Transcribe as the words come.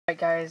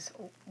guys,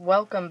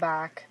 welcome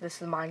back.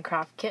 This is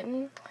Minecraft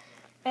Kitten,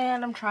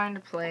 and I'm trying to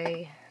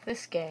play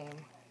this game.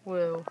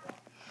 Woo.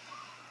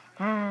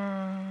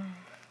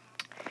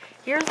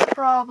 Here's the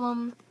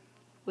problem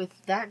with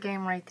that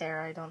game right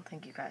there. I don't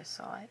think you guys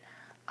saw it.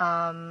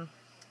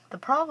 The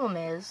problem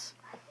is,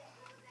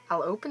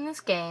 I'll open this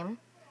game,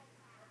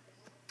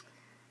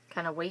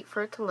 kind of wait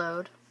for it to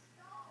load.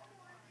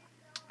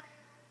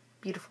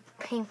 Beautiful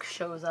pink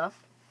shows up.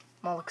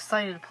 I'm all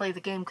excited to play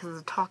the game because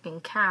it's a talking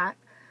cat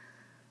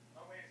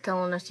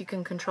telling us you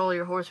can control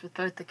your horse with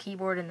both the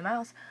keyboard and the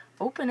mouse.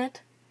 Open it.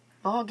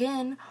 Log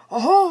in.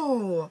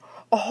 Oh!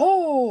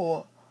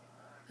 Oh!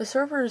 The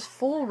server is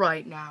full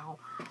right now.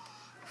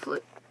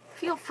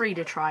 Feel free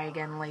to try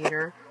again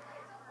later.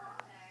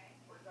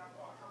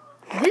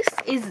 This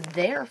is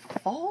their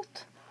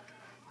fault?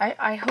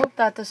 I hope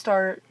that the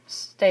Star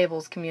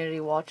Stables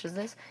community watches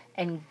this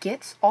and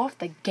gets off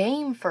the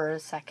game for a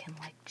second.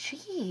 Like,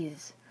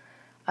 jeez.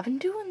 I've been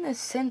doing this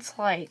since,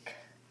 like,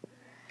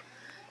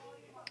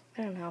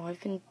 I don't know, I've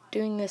been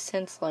doing this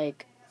since,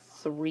 like,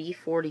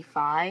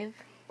 3:45.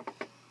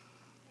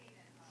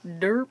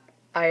 Derp.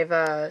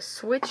 I've,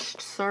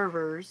 switched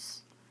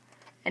servers,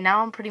 and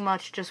now I'm pretty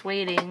much just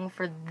waiting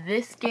for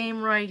this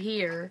game right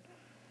here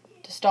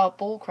to stop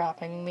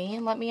bullcrapping me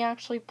and let me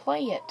actually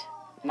play it.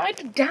 And I had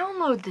to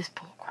download this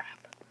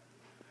bullcrap.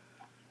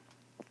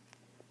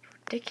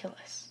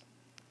 Ridiculous.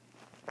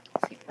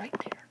 See, right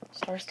there.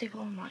 Star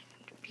Stable Online.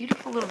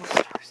 Beautiful little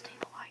Star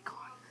Stable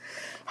icon.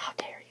 How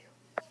dare you?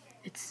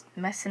 It's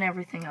messing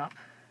everything up.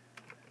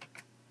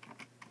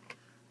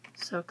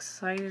 So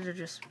excited to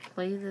just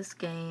play this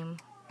game.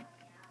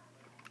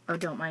 Oh,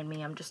 don't mind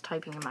me. I'm just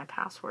typing in my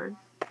password.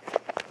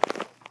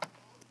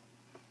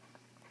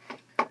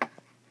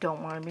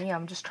 Don't mind me.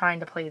 I'm just trying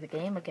to play the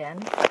game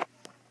again.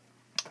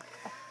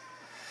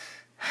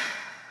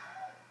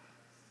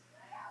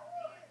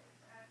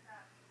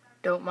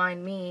 Don't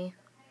mind me.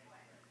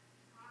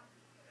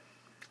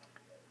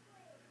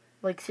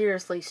 Like,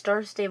 seriously,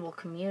 Star Stable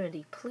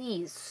community,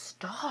 please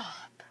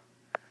stop.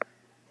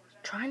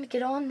 Trying to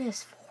get on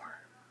this for,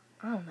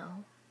 I don't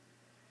know,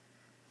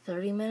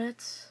 30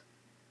 minutes?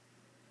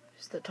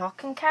 Just the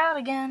talking cat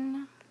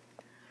again.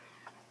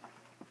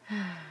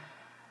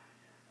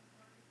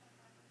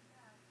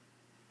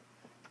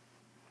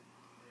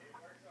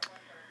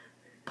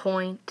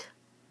 Point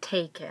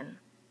taken.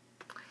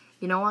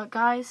 You know what,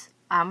 guys?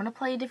 I'm going to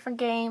play a different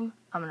game.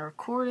 I'm going to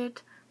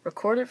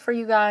record it for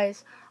you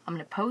guys. I'm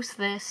going to post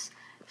this.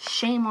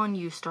 Shame on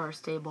you, Star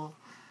Stable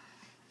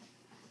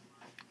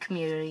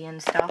community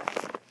and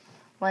stuff.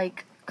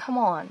 Like, come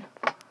on.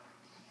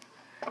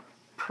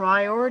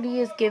 Priority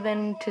is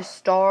given to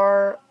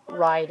star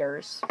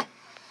riders.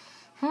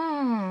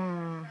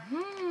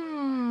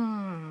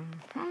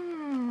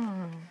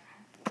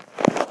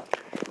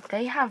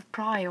 They have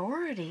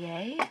priority,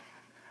 eh?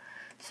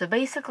 So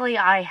basically,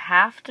 I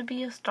have to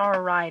be a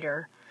star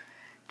rider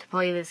to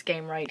play this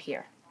game right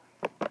here.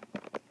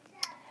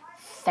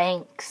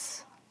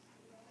 Thanks.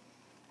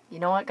 You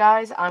know what,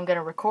 guys? I'm going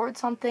to record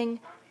something,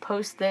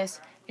 post this,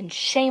 and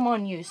shame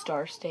on you,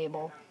 Star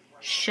Stable.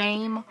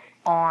 Shame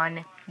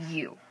on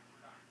you.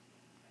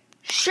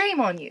 Shame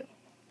on you.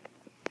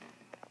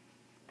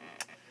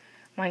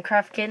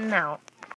 Minecraft Kitten out.